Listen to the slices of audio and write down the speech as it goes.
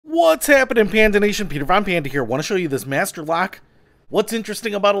What's happening, Panda Nation? Peter Von Panda here. Want to show you this master lock. What's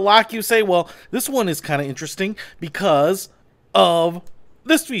interesting about a lock, you say? Well, this one is kind of interesting because of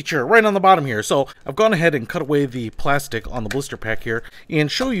this feature right on the bottom here. So I've gone ahead and cut away the plastic on the blister pack here and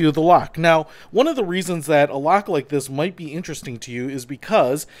show you the lock. Now, one of the reasons that a lock like this might be interesting to you is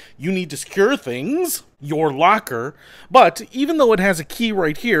because you need to secure things, your locker, but even though it has a key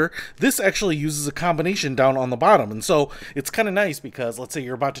right here, this actually uses a combination down on the bottom. And so it's kind of nice because let's say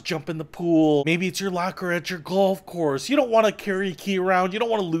you're about to jump in the pool, maybe it's your locker at your golf course. You don't want to carry a key around, you don't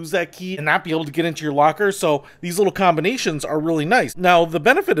want to lose that key and not be able to get into your locker. So these little combinations are really nice. Now, the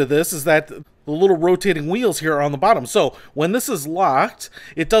benefit of this is that the little rotating wheels here are on the bottom. So when this is locked,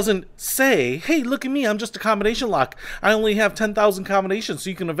 it doesn't say, hey, look at me, I'm just a combination lock. I only have 10,000 combinations,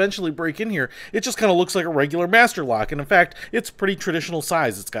 so you can eventually break in here. It just kind of looks like a regular master lock. And in fact, it's pretty traditional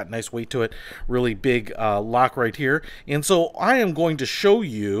size. It's got nice weight to it, really big lock right here. And so I am going to show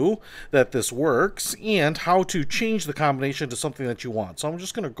you that this works and how to change the combination to something that you want. So I'm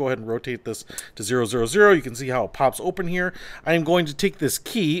just going to go ahead and rotate this to 000. You can see how it pops open here. I am going to take this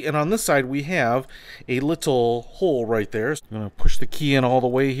key, and on this side we have a little hole right there. So I'm going to push the key in all the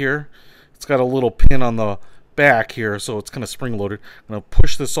way here. It's got a little pin on the back here, so it's kind of spring loaded. I'm going to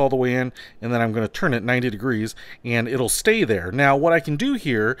push this all the way in, and then I'm going to turn it 90 degrees and it'll stay there. Now what I can do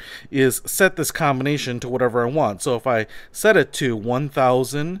here is set this combination to whatever I want. So if I set it to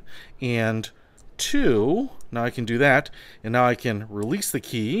 1002, now I can do that, and now I can release the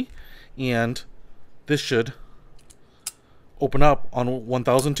key and this should open up on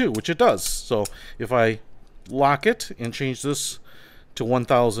 1002, which it does. So if I lock it and change this to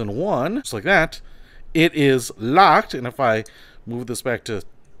 1001, just like that, it is locked. And if I move this back to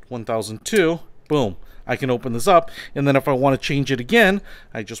 1002, boom, I can open this up. And then if I want to change it again,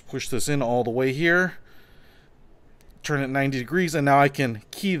 I just push this in all the way here, turn it 90 degrees, and now I can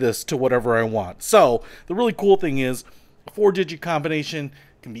key this to whatever I want. So the really cool thing is a 4-digit combination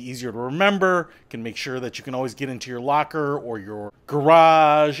can be easier to remember, can make sure that you can always get into your locker or your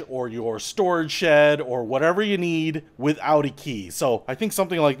garage or your storage shed or whatever you need without a key. So I think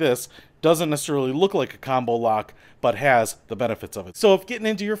something like this doesn't necessarily look like a combo lock, but has the benefits of it. So if getting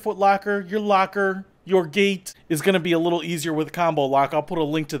into your foot locker, your gate is going to be a little easier with a combo lock, I'll put a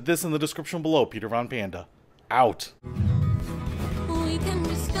link to this in the description below. Peter Von Panda, out. We can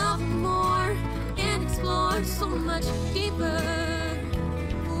discover more and explore so much deeper.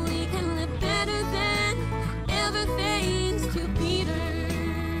 We can live better than ever.